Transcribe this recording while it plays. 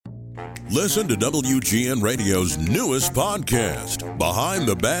Listen to WGN Radio's newest podcast, Behind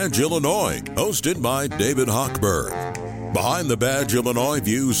the Badge Illinois, hosted by David Hochberg. Behind the Badge Illinois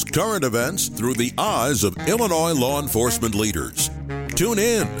views current events through the eyes of Illinois law enforcement leaders. Tune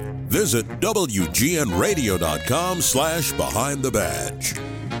in. Visit WGNRadio.com/Behind the Badge.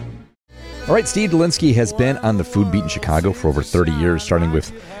 All right, Steve Dolinsky has been on the food beat in Chicago for over 30 years, starting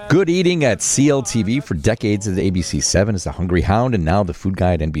with Good Eating at CLTV for decades at ABC7 as the Hungry Hound, and now the food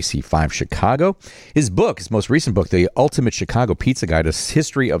guy at NBC5 Chicago. His most recent book, The Ultimate Chicago Pizza Guide, a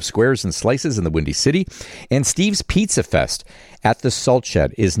history of squares and slices in the Windy City, and Steve's Pizza Fest at the Salt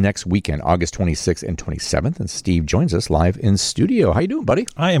Shed is next weekend, August 26th and 27th, and Steve joins us live in studio. How you doing, buddy?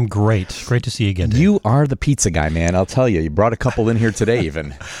 I am great. Great to see you again, Dave. You are the pizza guy, man. I'll tell you. You brought a couple in here today,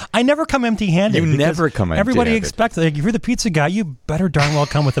 even. I never come empty-handed. You never come empty-handed. Everybody expects, like, if you're the pizza guy, you better darn well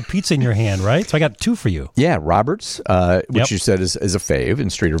come with a pizza in your hand, right? So I got two for you. Yeah, Robert's, which you said is a fave in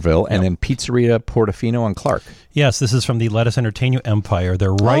Streeterville, and then Pizzeria Portofino on Clark. Yes, this is from the Let Us Entertain You Empire.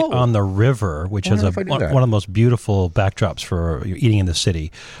 They're right on the river, which is one of the most beautiful backdrops for eating in the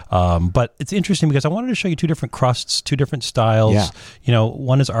city. But it's interesting because I wanted to show you two different crusts, two different styles. Yeah. You know,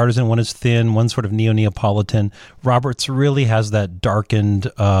 one is artisan, one is thin, one's sort of neo-Neapolitan. Roberts really has that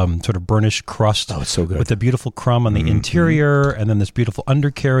darkened sort of burnished crust. Oh, it's so good. With a beautiful crumb on the interior, and then this beautiful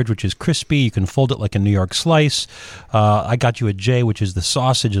undercarriage, which is crispy. You can fold it like a New York slice. I got you a J, which is the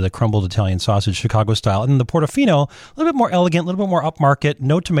sausage, the crumbled Italian sausage, Chicago style. And then the Portofino, a little bit more elegant, a little bit more upmarket,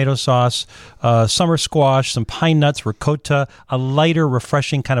 no tomato sauce, summer squash, some pine nuts, ricotta, a lighter,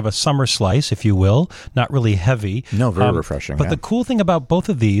 refreshing kind of a summer slice, if you will, not really heavy. No, very refreshing. But the cool thing about both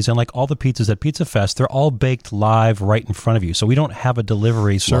of these, and like all the pizzas at Pizza Fest, they're all baked live right in front of you. So we don't have a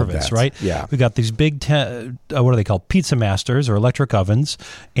delivery service, right? Yeah. We got these big, what are they called? Pizza Masters or electric ovens,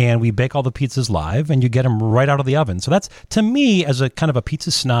 and we bake all the pizzas live, and you get them right out of the oven. So that's, to me, as a kind of a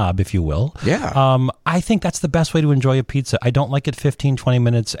pizza snob, if you will, I think that's the best way to enjoy a pizza. I don't like it 15, 20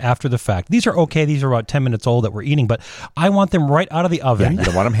 minutes after the fact. These are okay. These are about 10 minutes old that we're eating, but I want them right out of the oven. Yeah, you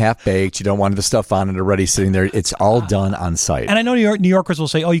don't want them half-baked. You don't want the stuff on it already sitting there. It's all done on site. And I know New Yorkers will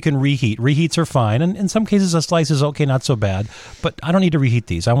say, oh, you can reheat. Reheats are fine. And in some cases, a slice is okay, not so bad. But I don't need to reheat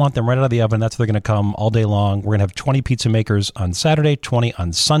these. I want them right out of the oven. That's where they're going to come all day long. We're going to have 20 pizza makers on Saturday, 20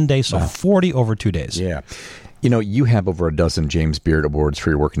 on Sunday, so 40 over 2 days. Yeah. You know, you have over a dozen James Beard Awards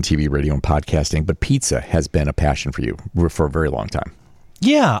for your work in TV, radio, and podcasting, but pizza has been a passion for you for a very long time.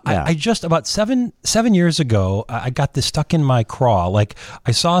 Yeah, I just about seven years ago, I got this stuck in my craw. Like,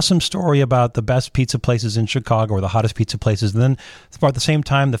 I saw some story about the best pizza places in Chicago or the hottest pizza places. And then about at the same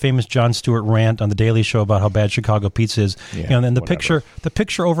time, the famous Jon Stewart rant on the Daily Show about how bad Chicago pizza is. Yeah, and then the picture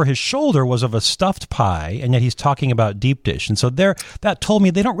over his shoulder was of a stuffed pie, and yet he's talking about deep dish. And so that told me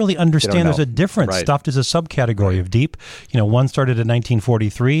they don't really understand there's a difference. Right. Stuffed is a subcategory of deep. You know, one started in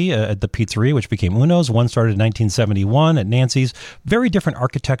 1943 at the Pizzeria, which became Uno's. One started in 1971 at Nancy's. Very different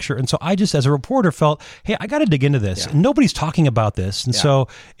architecture. And so I just, as a reporter, felt, hey, I got to dig into this. Yeah. Nobody's talking about this. And so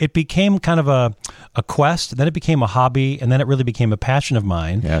it became kind of a quest, then it became a hobby, and then it really became a passion of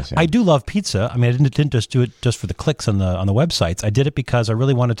mine. Yes, I do love pizza. I mean, I didn't just do it just for the clicks on the websites. I did it because I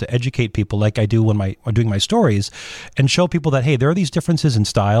really wanted to educate people like I do when I'm doing my stories and show people that, hey, there are these differences in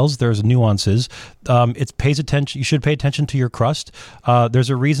styles. There's nuances. It pays attention. You should pay attention to your crust. There's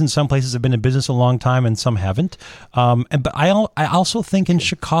a reason some places have been in business a long time and some haven't. But I also think in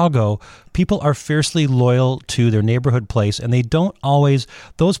Chicago, people are fiercely loyal to their neighborhood place, and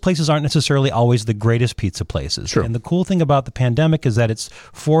those places aren't necessarily always the greatest pizza places. True. And the cool thing about the pandemic is that it's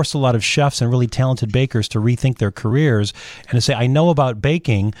forced a lot of chefs and really talented bakers to rethink their careers and to say, I know about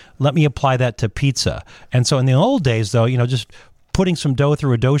baking, let me apply that to pizza. And so in the old days, though, just putting some dough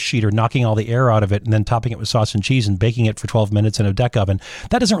through a dough sheet or knocking all the air out of it and then topping it with sauce and cheese and baking it for 12 minutes in a deck oven,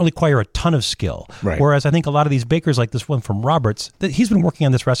 that doesn't really require a ton of skill. Right. Whereas I think a lot of these bakers, like this one from Roberts, he's been working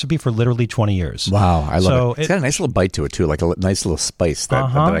on this recipe for literally 20 years. Wow, I love it. It's got a nice little bite to it, too, like a nice little spice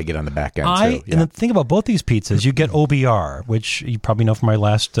that I get on the back end, too. Yeah. And the thing about both these pizzas, you get OBR, which you probably know from my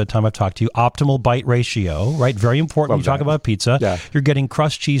last time I've talked to you, optimal bite ratio, right? Very important when you talk about pizza. Yeah. You're getting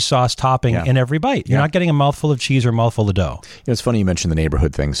crust, cheese, sauce, topping in every bite. You're not getting a mouthful of cheese or a mouthful of dough. It's funny you mentioned the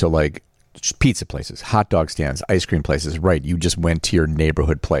neighborhood thing. So like pizza places, hot dog stands, ice cream places, right? You just went to your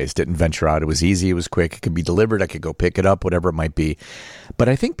neighborhood place, didn't venture out. It was easy. It was quick. It could be delivered. I could go pick it up, whatever it might be. But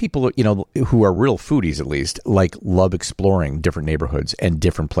I think people, who are real foodies at least, love exploring different neighborhoods and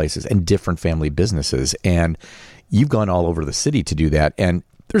different places and different family businesses. And you've gone all over the city to do that. And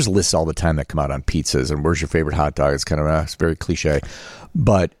there's lists all the time that come out on pizzas and where's your favorite hot dog. It's kind of it's very cliche.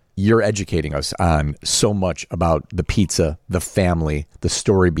 But you're educating us on so much about the pizza, the family, the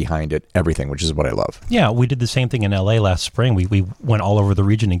story behind it, everything, which is what I love. Yeah, we did the same thing in LA last spring. We went all over the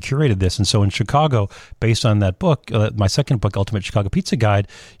region and curated this. And so in Chicago, based on that book, my second book, Ultimate Chicago Pizza Guide,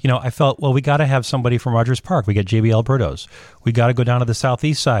 I felt, well, we got to have somebody from Rogers Park. We get J.B. Alberto's. We got to go down to the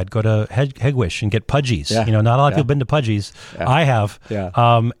southeast side, go to Hegwish and get Pudgy's. Yeah. Not a lot of people have been to Pudgy's. Yeah. I have.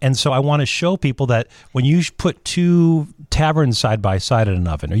 Yeah. And so I want to show people that when you put two taverns side by side at an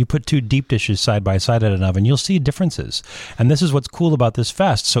oven, or you put two deep dishes side by side at an oven, you'll see differences. And this is what's cool about this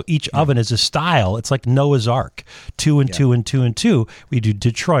fest. So each oven is a style. It's like Noah's Ark, 2 and 2 and 2 and 2. We do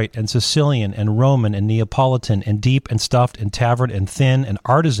Detroit and Sicilian and Roman and Neapolitan and deep and stuffed and tavern and thin and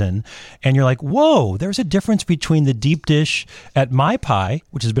artisan. And you're like, whoa, there's a difference between the deep dish at My Pie,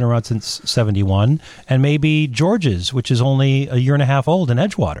 which has been around since 71, and maybe George's, which is only a year and a half old in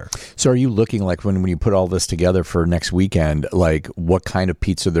Edgewater. So are you looking like when you put all this together for next weekend, like what kind of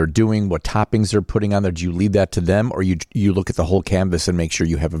pizza they're doing, what toppings they're putting on there? Do you leave that to them, or you look at the whole canvas and make sure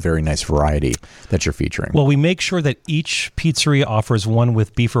you have a very nice variety that you're featuring? Well, we make sure that each pizzeria offers one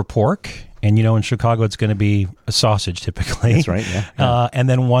with beef or pork. And, in Chicago, it's going to be a sausage typically. That's right, yeah. And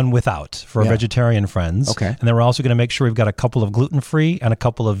then one without for our vegetarian friends. Okay. And then we're also going to make sure we've got a couple of gluten-free and a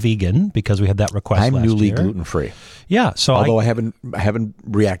couple of vegan, because we had that request last year. I'm newly gluten-free. Yeah. So although I haven't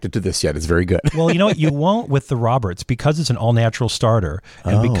reacted to this yet. It's very good. Well, you know what? You won't with the Roberts, because it's an all-natural starter,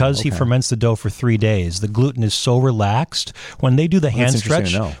 and because he ferments the dough for 3 days, the gluten is so relaxed. When they do the hand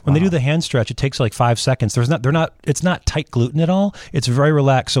stretch, they do the hand stretch, it takes like 5 seconds. It's not tight gluten at all. It's very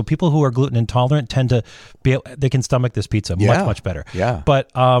relaxed. So people who are gluten intolerant tend to they can stomach this pizza much better. Yeah.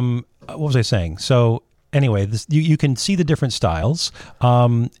 But what was I saying? So anyway, you can see the different styles.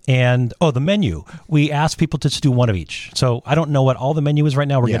 And the menu. We ask people to just do one of each. So I don't know what all the menu is right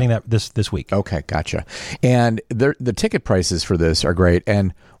now. We're getting that this week. Okay, gotcha. And the ticket prices for this are great.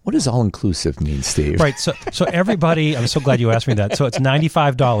 And what does all-inclusive mean, Steve? Right. So everybody, I'm so glad you asked me that. So it's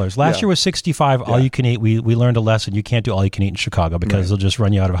 $95. Last year was $65, all you can eat. We learned a lesson. You can't do all you can eat in Chicago because they'll just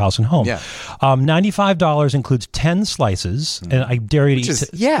run you out of house and home. Yeah. $95 includes 10 slices, and I dare you to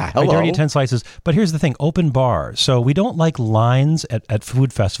eat. I dare you to eat 10 slices. But here's the thing: open bar. So we don't like lines at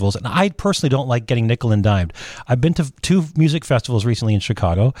food festivals, and I personally don't like getting nickel and dimed. I've been to 2 music festivals recently in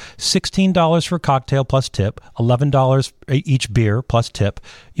Chicago. $16 for cocktail plus tip, $11 each beer plus tip.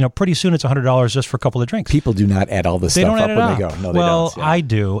 Pretty soon it's $100 just for a couple of drinks. People do not add all this stuff up when they go. No, they don't. Yeah. I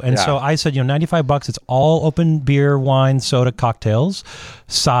do. And so I said, $95, it's all open beer, wine, soda, cocktails.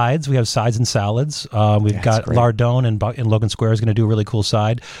 Sides, we have sides and salads. We've got Lardone in Logan Square is going to do a really cool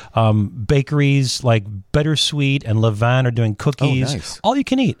side. Bakeries like Bittersweet and Levan are doing cookies. Oh, nice. All you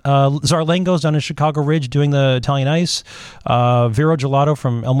can eat. Zarlengo's down in Chicago Ridge doing the Italian ice. Vero Gelato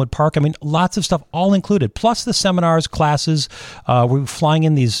from Elmwood Park. I mean, lots of stuff all included. Plus the seminars, classes. We're flying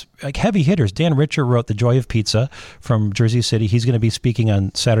in these heavy hitters. Dan Richer wrote The Joy of Pizza from Jersey City. He's going to be speaking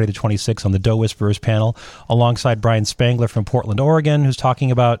on Saturday the 26th on the Dough Whisperers panel alongside Brian Spangler from Portland, Oregon, who's talking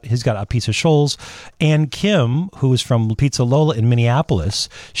about, he's got a piece of Shoals. Ann Kim, who is from Pizza Lola in Minneapolis.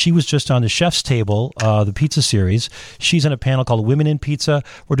 She was just on the Chef's Table, the pizza series. She's in a panel called Women in Pizza.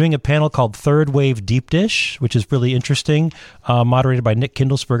 We're doing a panel called Third Wave Deep Dish, which is really interesting, moderated by Nick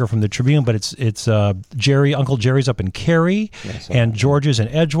Kindlesberger from the Tribune, but it's Uncle Jerry's up in Cary, and George's in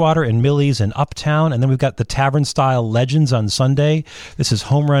Edgewater, and Millie's in Uptown. And then we've got the Tavern Style Legends on Sunday. This is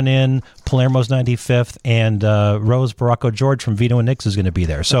Home Run Inn, Palermo's 95th, and Rose Baracco George from Vito and Nick's is going to be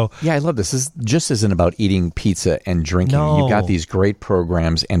there. So yeah, I love this. This just isn't about eating pizza and drinking. No. You've got these great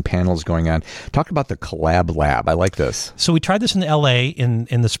programs and panels going on. Talk about the Collab Lab. I like this. So we tried this in LA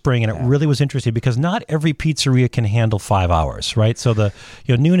in the spring, and it really was interesting because not every pizzeria can handle 5 hours, right? So the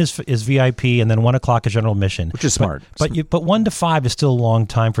noon is VIP, and then 1 o'clock is general admission, which is smart. But 1 to 5 is still a long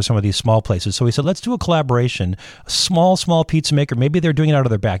time for some of these small places. So we said, let's do a collaboration. A small pizza maker. Maybe they're doing it out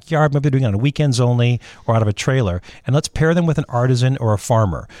of their backyard. Maybe they're doing it on weekends only or out of a trailer. And let's pair them with an artisan or a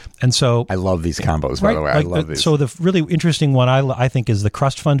farmer. And so I love these combos, by the way. I love these. So the really interesting one I think is the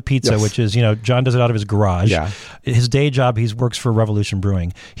Crust Fund Pizza, which is, John does it out of his garage. Yeah. His day job, he works for Revolution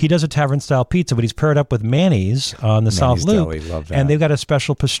Brewing. He does a tavern-style pizza, but he's paired up with Manny's on the South Loop. Deli, love that. And they've got a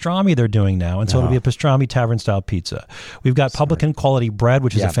special pastrami they're doing now. And so it'll be a pastrami tavern-style pizza. We've got Publican Quality Bread,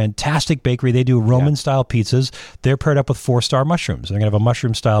 which is a fantastic bakery. They do Roman-style pizzas. They're paired up with 4-star mushrooms. They're going to have a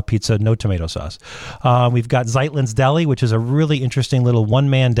mushroom-style pizza, no tomato sauce. We've got Zeitlin's Deli, which is a really interesting little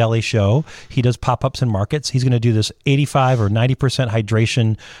one-man deli show. He does pop-ups and markets. He's going to do this 85 or 90%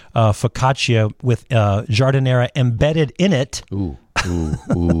 hydration focaccia with jardinera embedded in it. Ooh.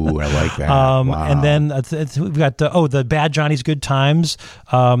 Ooh, I like that. Wow. And then we've got the Bad Johnny's Good Times.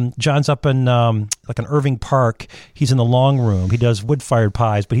 John's up in like an Irving Park. He's in the long room. He does wood-fired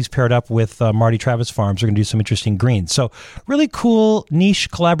pies, but he's paired up with Marty Travis Farms. They're going to do some interesting greens. So really cool niche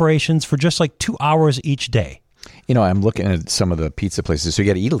collaborations for just like 2 hours each day. You know, I'm looking at some of the pizza places. So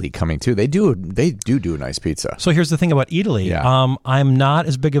you got Italy coming too. They do a nice pizza. So here's the thing about Italy. Yeah. I'm not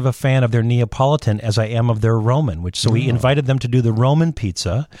as big of a fan of their Neapolitan as I am of their Roman, we invited them to do the Roman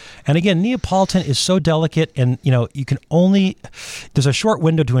pizza. And again, Neapolitan is so delicate, and you can there's a short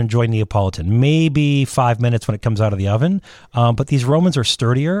window to enjoy Neapolitan, maybe 5 minutes when it comes out of the oven. But these Romans are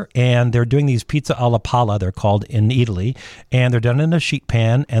sturdier, and they're doing these pizza alla palla, they're called in Italy, and they're done in a sheet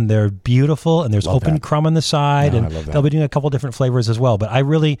pan, and they're beautiful, and there's open crumb on the side. And they'll be doing a couple different flavors as well. But I've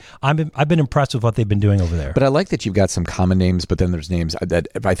been impressed with what they've been doing over there. But I like that you've got some common names, but then there's names that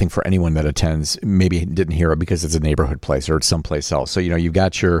I think for anyone that attends maybe didn't hear it because it's a neighborhood place or it's someplace else. So, you've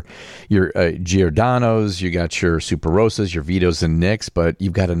got your Giordano's, you got your Super Rosas, your Vito's and Nick's, but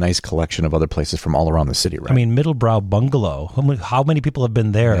you've got a nice collection of other places from all around the city, right? I mean, Middlebrow Bungalow. How many people have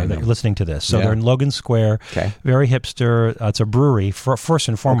been there that are listening to this? So they're in Logan Square, very hipster. It's a brewery, first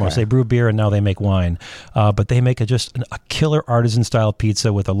and foremost. They brew beer and now they make wine. But they make just a killer artisan style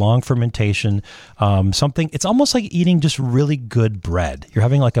pizza with a long fermentation. It's almost like eating just really good bread. You're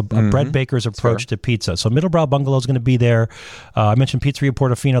having like a bread baker's approach to pizza. So Middlebrow Bungalow is going to be there. I mentioned Pizzeria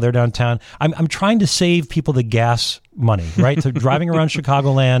Portofino. They're downtown. I'm trying to save people the gas money, right? So driving around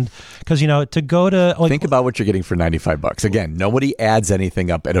Chicagoland, because to go to think about what you're getting for $95. Again, nobody adds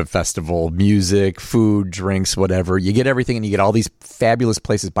anything up at a festival. Music, food, drinks, whatever. You get everything, and you get all these fabulous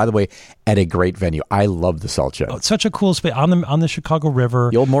places. By the way, at a great venue. I love the Salt Shed. It's such a cool space on the Chicago River.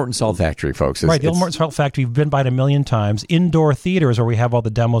 The old Morton Salt Factory, folks. Right, the old Morton Salt Factory. You've been by it a million times. Indoor theaters where we have all the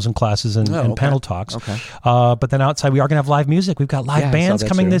demos and classes and panel talks. Okay. But then outside, we are going to have live music. We've got live bands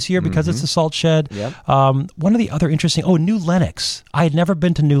coming this year because it's the Salt Shed. Yep. One of the other interesting, New Lenox. I had never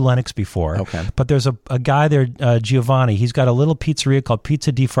been to New Lenox before. Okay. But there's a guy there, Giovanni. He's got a little pizzeria called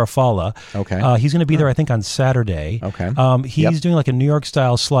Pizza di Farfalla. Okay. He's going to be there, I think, on Saturday. Okay. He's doing like a New York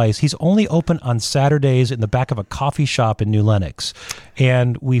style slice. He's only open on Saturdays in the back of a coffee shop in New Lenox.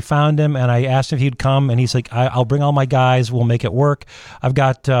 And we found him, and I asked him if he'd come, and he's like, I'll bring all my guys. We'll make it work. I've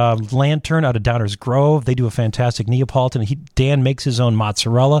got Lantern out of Downers Grove. They do a fantastic Neapolitan. Dan makes his own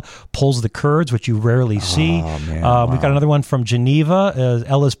mozzarella, pulls the curds, which you rarely see. We've got another one from Geneva,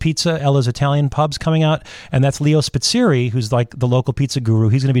 Ella's Pizza, Ella's Italian Pub's coming out, and that's Leo Spizzeri, who's like the local pizza guru.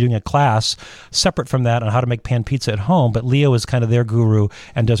 He's going to be doing a class separate from that on how to make pan pizza at home, but Leo is kind of their guru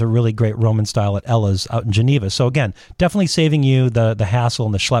and does a really great Roman style at Ella's out in Geneva. So again, definitely saving you the hassle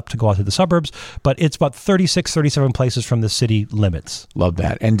and the schlep to go out to the suburbs, but it's about 36, 37 places from the city limits. Love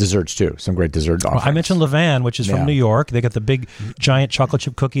that. And desserts too. Some great dessert offerings. I mentioned Levan, which is from New York. They got the big giant chocolate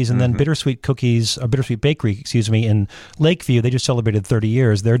chip cookies, and then Bittersweet Bakery, in Lakeview. They just celebrated 30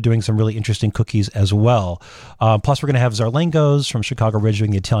 years. They're doing some really interesting cookies as well. Plus, we're going to have Zarlingos from Chicago Ridge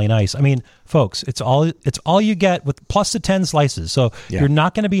doing the Italian Ice. I mean, folks, it's all you get with plus the 10 slices. So you're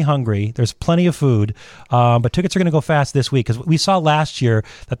not going to be hungry. There's plenty of food, but tickets are going to go fast this week, because we saw last year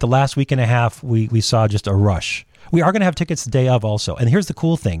that the last week and a half we saw just a rush. We are going to have tickets the day of also. And here's the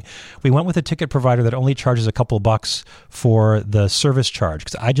cool thing. We went with a ticket provider that only charges a couple bucks for the service charge,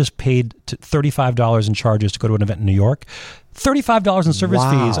 because I just paid $35 in charges to go to an event in New York. $35 in service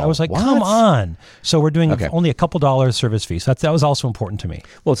fees. I was like, come on. So we're doing only a couple dollars service fees. That was also important to me.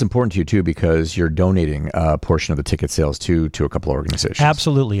 Well, it's important to you too, because you're donating a portion of the ticket sales to a couple of organizations.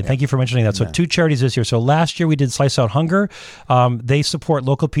 Absolutely. And thank you for mentioning that. So 2 charities this year. So last year we did Slice Out Hunger. They support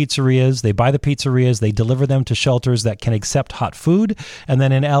local pizzerias. They buy the pizzerias. They deliver them to shelters that can accept hot food. And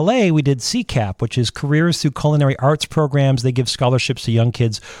then in LA, we did CCAP, which is Careers Through Culinary Arts programs. They give scholarships to young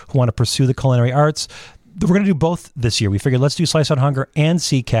kids who want to pursue the culinary arts. We're going to do both this year. We figured let's do Slice Out Hunger and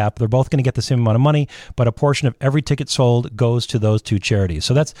CCAP. They're both going to get the same amount of money, but a portion of every ticket sold goes to those 2 charities.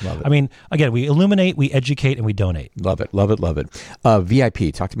 So that's, I mean, again, we illuminate, we educate, and we donate. Love it, love it, love it.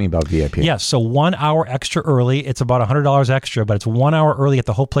 VIP, talk to me about VIP. Yes, so 1 hour extra early. It's about $100 extra, but it's 1 hour early at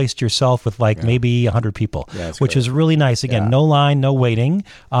the whole place to yourself with maybe 100 people, which is really nice. Again, no line, no waiting.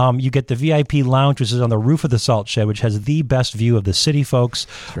 You get the VIP lounge, which is on the roof of the Salt Shed, which has the best view of the city, folks,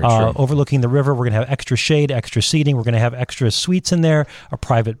 overlooking the river. We're going to have extra shade, extra seating. We're going to have extra suites in there, a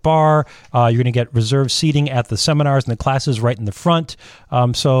private bar. You're going to get reserved seating at the seminars and the classes right in the front.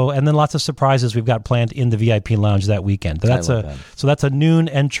 And then lots of surprises we've got planned in the VIP lounge that weekend. So that's a noon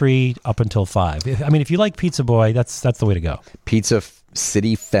entry up until 5. If you like Pizza Boy, that's the way to go. Pizza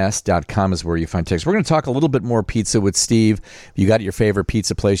cityfest.com is where you find tickets. We're going to talk a little bit more pizza with Steve. If you got your favorite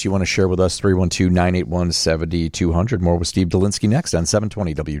pizza place you want to share with us, 312-981-7200. More with Steve Dolinsky next on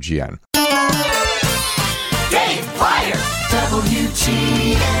 720 WGN. Game Fire!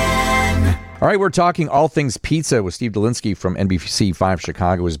 WGN. All right, we're talking all things pizza with Steve Dolinsky from NBC5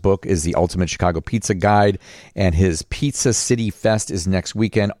 Chicago. His book is The Ultimate Chicago Pizza Guide, and his Pizza City Fest is next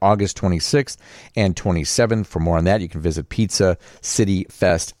weekend, August 26th and 27th. For more on that, you can visit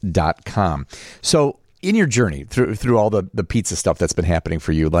pizzacityfest.com. So in your journey through all the pizza stuff that's been happening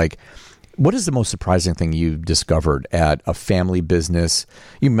for you, like, what is the most surprising thing you've discovered at a family business?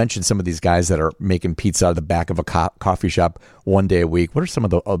 You mentioned some of these guys that are making pizza out of the back of a coffee shop one day a week. What are some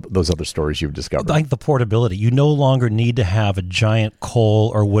of those other stories you've discovered? Like the portability. You no longer need to have a giant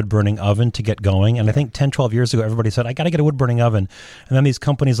coal or wood-burning oven to get going. And I think 10, 12 years ago, everybody said, I got to get a wood-burning oven. And then these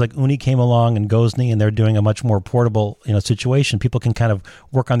companies like Uni came along and Gozney, and they're doing a much more portable situation. People can kind of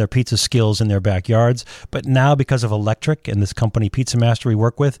work on their pizza skills in their backyards. But now, because of electric and this company Pizza Master we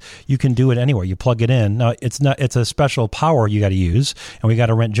work with, you can do it anywhere. You plug it in. Now, it's a special power you got to use, and we got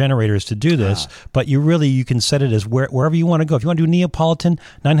to rent generators to do this. But you can set it as wherever you want to go. If you want to do Neapolitan,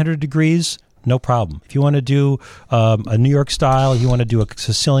 900 degrees, no problem. If you want to do a New York style, you want to do a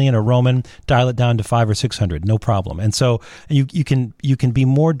Sicilian or Roman, dial it down to 500 or 600, no problem. And so you can be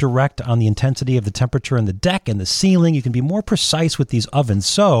more direct on the intensity of the temperature in the deck and the ceiling. You can be more precise with these ovens.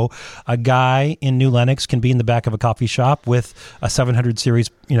 So a guy in New Lenox can be in the back of a coffee shop with a 700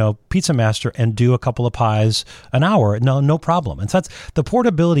 series, Pizza Master and do a couple of pies an hour. No problem. And so the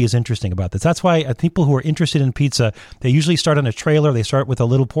portability is interesting about this. That's why people who are interested in pizza, they usually start on a trailer. They start with a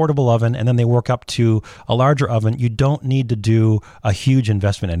little portable oven, and then they work up to a larger oven. You don't need to do a huge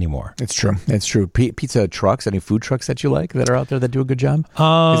investment anymore. It's true. Pizza trucks, any food trucks that you like that are out there that do a good job?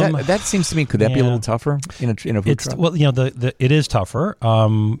 That seems to me, could that be a little tougher in a food truck? Well, it is tougher.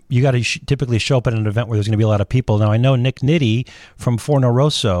 You got to typically show up at an event where there's going to be a lot of people. Now, I know Nick Nitti from Forno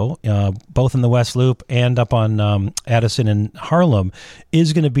Rosso, both in the West Loop and up on Addison and Harlem,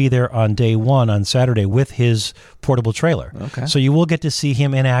 is going to be there on day one on Saturday with his portable trailer. Okay. So you will get to see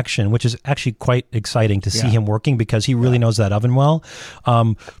him in action, which is actually quite exciting to see him working because he really knows that oven well.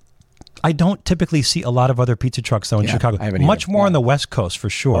 I don't typically see a lot of other pizza trucks, though, in Chicago. Much more on the West Coast, for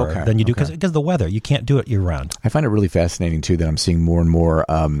sure, than you do, because of the weather. You can't do it year-round. I find it really fascinating, too, that I'm seeing more and more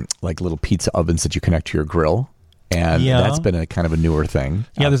like little pizza ovens that you connect to your grill. And that's been a kind of a newer thing.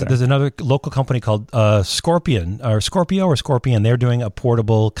 Yeah, there's another local company called Scorpion. They're doing a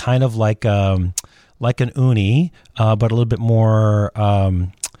portable, kind of like an Uni, but a little bit more...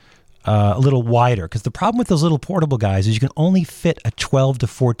 a little wider, because the problem with those little portable guys is you can only fit a 12 to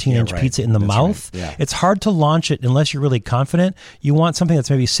 14-inch pizza in the mouth. Right. Yeah. It's hard to launch it unless you're really confident. You want something that's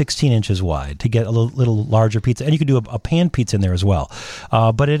maybe 16 inches wide to get a little larger pizza, and you can do a pan pizza in there as well.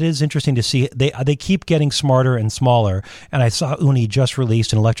 But it is interesting to see they keep getting smarter and smaller, and I saw Uni just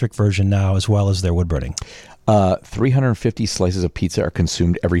released an electric version now as well as their wood burning. 350 slices of pizza are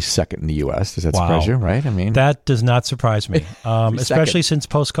consumed every second in the U.S. Does that surprise you, right? I mean, that does not surprise me, especially since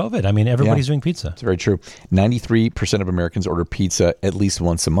post-COVID. I mean, everybody's doing pizza. It's very true. 93% of Americans order pizza at least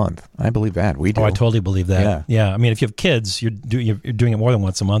once a month. I believe that. We do. Oh, I totally believe that. Yeah. I mean, if you have kids, you're doing it more than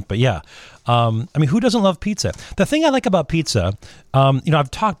once a month. But yeah. I mean, who doesn't love pizza? The thing I like about pizza,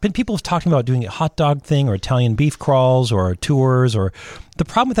 people have talked about doing a hot dog thing or Italian beef crawls or tours, or the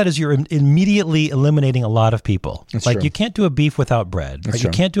problem with that is you're immediately eliminating a lot of people. That's true. You can't do a beef without bread. Right? You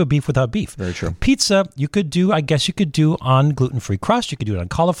can't do a beef without beef. Very true. Pizza, you could do on gluten-free crust. You could do it on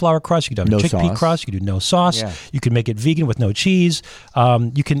cauliflower crust. You could do it on chickpea crust. You could do no sauce. Yeah. You could make it vegan with no cheese.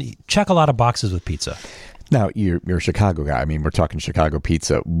 You can check a lot of boxes with pizza. Now, you're a Chicago guy. I mean, we're talking Chicago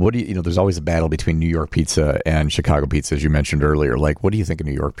pizza. What do there's always a battle between New York pizza and Chicago pizza, as you mentioned earlier. Like, what do you think of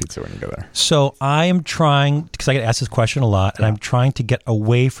New York pizza when you go there? So I am trying, because I get asked this question a lot, and I'm trying to get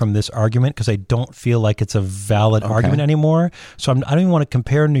away from this argument because I don't feel like it's a valid argument anymore. So I don't even want to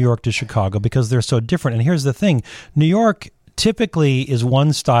compare New York to Chicago because they're so different. And here's the thing. New York typically is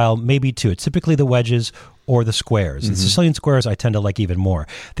one style, maybe two. It's typically the wedges or the squares. The Sicilian squares I tend to like even more.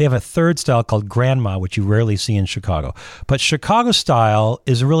 They have a third style called grandma, which you rarely see in Chicago. But Chicago style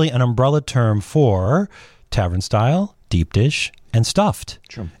is really an umbrella term for tavern style, deep dish, and stuffed.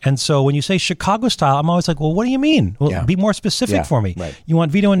 True. And so when you say Chicago style, I'm always like, well, what do you mean? Well, be more specific for me. Right. You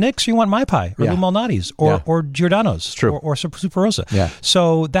want Vito and Nick's, or you want My Pie, or Lou Malnati's, or Giordano's, or Super Rosa. Yeah.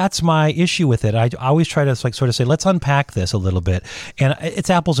 So that's my issue with it. I always try to sort of say, let's unpack this a little bit. And it's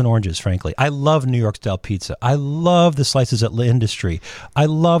apples and oranges, frankly. I love New York style pizza. I love the slices at La Industry. I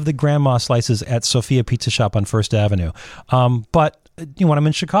love the grandma slices at Sophia Pizza Shop on First Avenue. But when I'm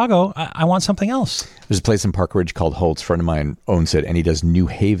in Chicago, I want something else. There's a place in Park Ridge called Holt's. A friend of mine owns it, and he does New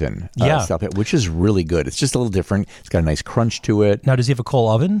Haven stuff, which is really good. It's just a little different. It's got a nice crunch to it. Now, does he have a coal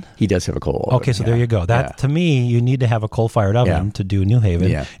oven? He does have a coal oven. Okay, so there you go. That to me, you need to have a coal-fired oven to do New Haven.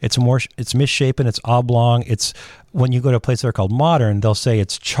 Yeah. It's misshapen. It's oblong. It's when you go to a place there called Modern, they'll say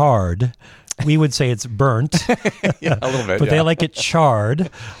it's charred. We would say it's burnt, a little bit, but they like it charred.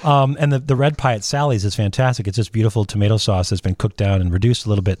 And the red pie at Sally's is fantastic. It's just beautiful tomato sauce that's been cooked down and reduced a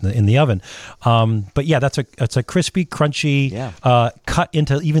little bit in the oven. But yeah, that's a crispy, crunchy, cut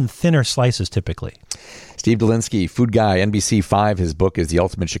into even thinner slices typically. Steve Dolinsky, food guy, NBC5. His book is The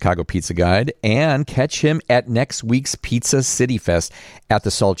Ultimate Chicago Pizza Guide. And catch him at next week's Pizza City Fest at the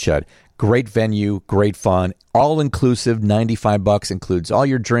Salt Shed. Great venue, great fun, all-inclusive, $95, includes all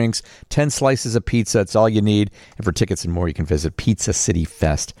your drinks, 10 slices of pizza, it's all you need. And for tickets and more, you can visit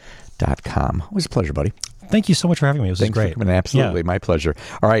pizzacityfest.com. Always a pleasure, buddy. Thank you so much for having me. This was great. Thanks for coming. Absolutely, my pleasure.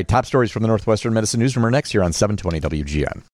 All right, top stories from the Northwestern Medicine Newsroom are next here on 720 WGN.